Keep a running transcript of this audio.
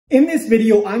In this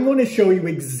video, I'm going to show you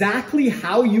exactly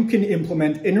how you can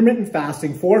implement intermittent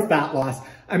fasting for fat loss.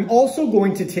 I'm also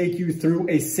going to take you through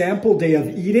a sample day of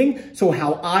eating, so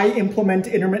how I implement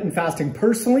intermittent fasting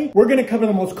personally. We're going to cover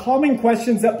the most common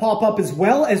questions that pop up, as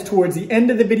well as towards the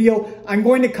end of the video, I'm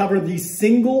going to cover the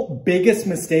single biggest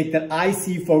mistake that I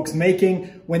see folks making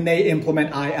when they implement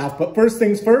IF. But first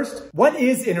things first, what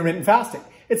is intermittent fasting?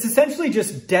 It's essentially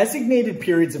just designated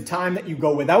periods of time that you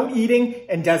go without eating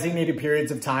and designated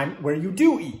periods of time where you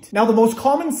do eat. Now, the most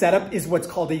common setup is what's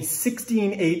called a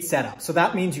 16-8 setup. So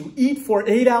that means you eat for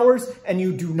 8 hours and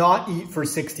you do not eat for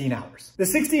 16 hours. The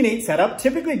 16-8 setup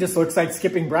typically just looks like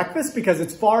skipping breakfast because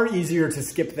it's far easier to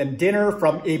skip than dinner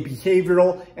from a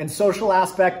behavioral and social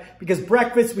aspect, because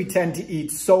breakfast we tend to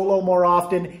eat solo more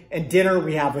often and dinner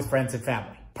we have with friends and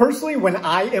family. Personally, when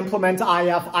I implement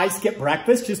IF, I skip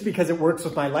breakfast just because it works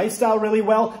with my lifestyle really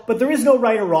well, but there is no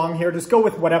right or wrong here. Just go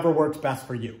with whatever works best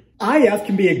for you. IF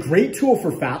can be a great tool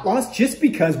for fat loss just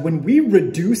because when we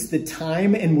reduce the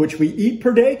time in which we eat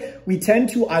per day, we tend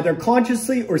to either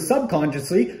consciously or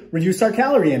subconsciously reduce our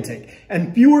calorie intake,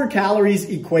 and fewer calories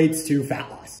equates to fat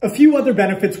loss. A few other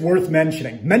benefits worth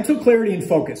mentioning: mental clarity and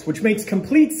focus, which makes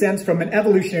complete sense from an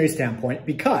evolutionary standpoint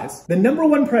because the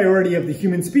 #1 priority of the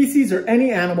human species, or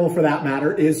any animal for that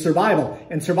matter, is survival,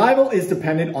 and survival is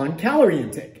dependent on calorie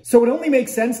intake. So it only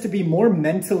makes sense to be more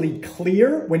mentally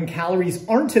clear when calories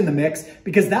aren't in the mix,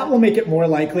 because that will make it more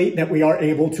likely that we are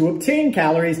able to obtain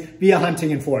calories via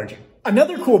hunting and foraging.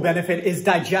 Another cool benefit is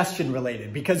digestion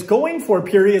related, because going for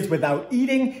periods without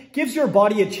eating gives your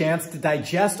body a chance to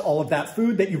digest all of that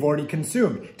food that you've already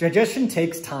consumed. Digestion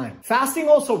takes time. Fasting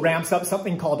also ramps up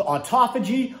something called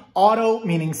autophagy. Auto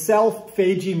meaning self,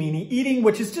 phagy meaning eating,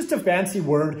 which is just a fancy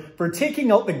word for taking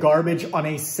out the garbage on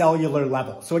a cellular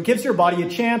level. So it gives your body a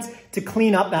chance to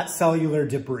clean up that cellular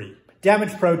debris.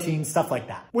 Damaged protein, stuff like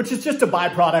that, which is just a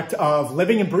byproduct of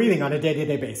living and breathing on a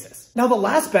day-to-day basis. Now, the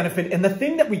last benefit, and the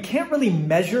thing that we can't really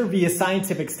measure via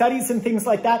scientific studies and things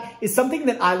like that, is something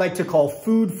that I like to call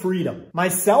food freedom.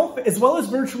 Myself, as well as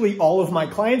virtually all of my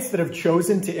clients that have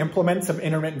chosen to implement some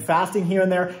intermittent fasting here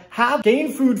and there, have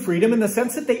gained food freedom in the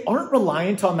sense that they aren't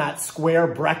reliant on that square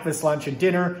breakfast, lunch, and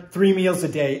dinner, 3 meals a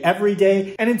day, every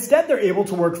day, and instead they're able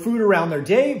to work food around their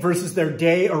day versus their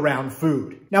day around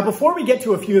food. Now, before we get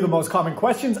to a few of the most common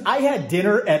questions, I had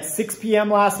dinner at 6 p.m.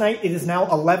 last night. It is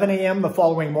now 11 a.m. the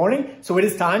following morning, so it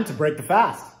is time to break the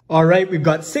fast. All right, we've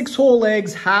got 6 whole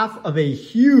eggs, half of a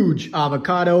huge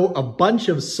avocado, a bunch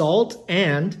of salt,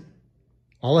 and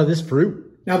all of this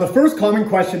fruit. Now, the first common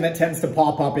question that tends to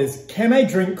pop up is, can I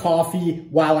drink coffee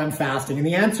while I'm fasting? And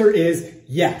the answer is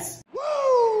yes.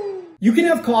 You can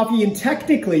have coffee in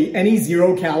technically any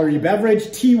 0-calorie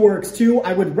beverage. Tea works too.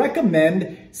 I would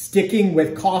recommend sticking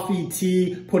with coffee,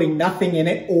 tea, putting nothing in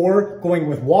it, or going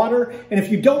with water. And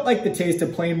if you don't like the taste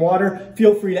of plain water,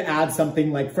 feel free to add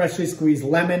something like freshly squeezed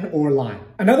lemon or lime.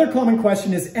 Another common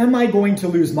question is, am I going to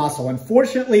lose muscle?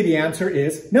 Unfortunately, the answer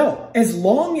is no. As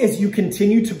long as you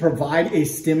continue to provide a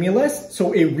stimulus,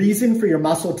 so a reason for your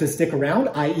muscle to stick around,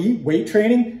 i.e. weight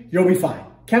training, you'll be fine.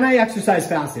 Can I exercise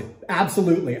fasted?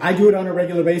 Absolutely. I do it on a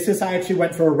regular basis. I actually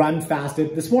went for a run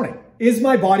fasted this morning. Is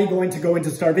my body going to go into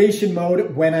starvation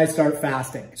mode when I start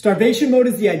fasting? Starvation mode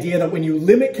is the idea that when you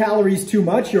limit calories too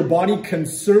much, your body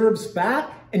conserves fat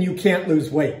and you can't lose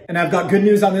weight. And I've got good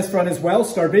news on this front as well.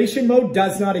 Starvation mode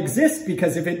does not exist,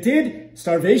 because if it did,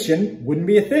 starvation wouldn't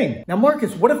be a thing. Now,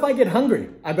 Marcus, what if I get hungry?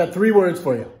 I've got 3 words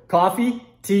for you: coffee,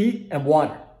 tea, and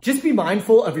water. Just be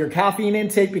mindful of your caffeine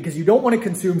intake, because you don't want to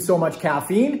consume so much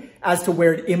caffeine as to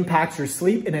where it impacts your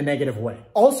sleep in a negative way.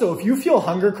 Also, if you feel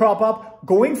hunger crop up,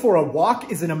 going for a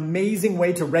walk is an amazing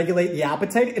way to regulate the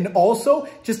appetite, and also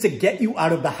just to get you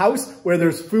out of the house where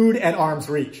there's food at arm's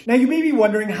reach. Now, you may be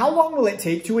wondering, how long will it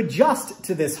take to adjust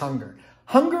to this hunger?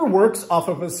 Hunger works off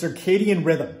of a circadian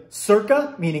rhythm.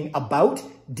 Circa meaning about,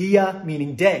 dia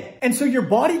meaning day. And so your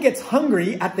body gets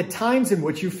hungry at the times in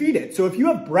which you feed it. So if you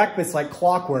have breakfast like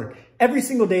clockwork every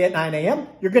single day at 9 a.m.,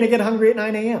 you're going to get hungry at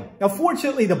 9 a.m. Now,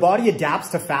 fortunately, the body adapts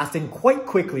to fasting quite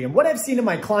quickly. And what I've seen in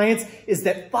my clients is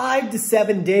that 5 to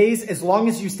 7 days, as long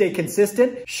as you stay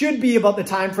consistent, should be about the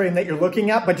time frame that you're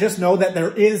looking at. But just know that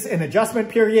there is an adjustment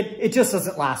period. It just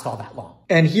doesn't last all that long.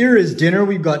 And here is dinner.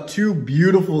 We've got 2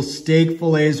 beautiful steak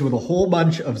fillets with a whole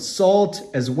bunch of salt,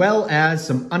 as well as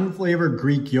some unflavored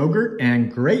Greek yogurt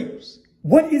and grapes.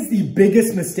 What is the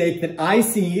biggest mistake that I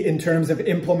see in terms of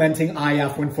implementing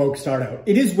IF when folks start out?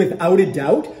 It is without a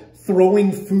doubt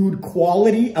throwing food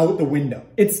quality out the window.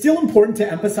 It's still important to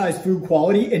emphasize food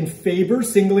quality and favor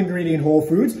single ingredient whole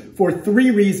foods for 3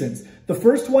 reasons. The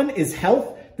first one is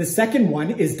health. The second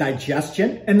one is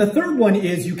digestion. And the third one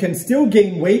is you can still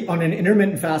gain weight on an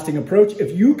intermittent fasting approach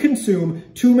if you consume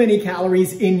too many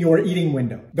calories in your eating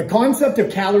window. The concept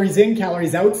of calories in,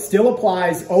 calories out still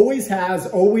applies, always has,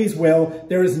 always will.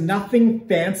 There is nothing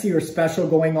fancy or special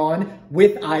going on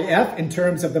with IF in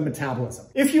terms of the metabolism.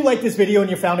 If you like this video and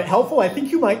you found it helpful, I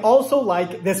think you might also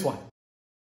like this one.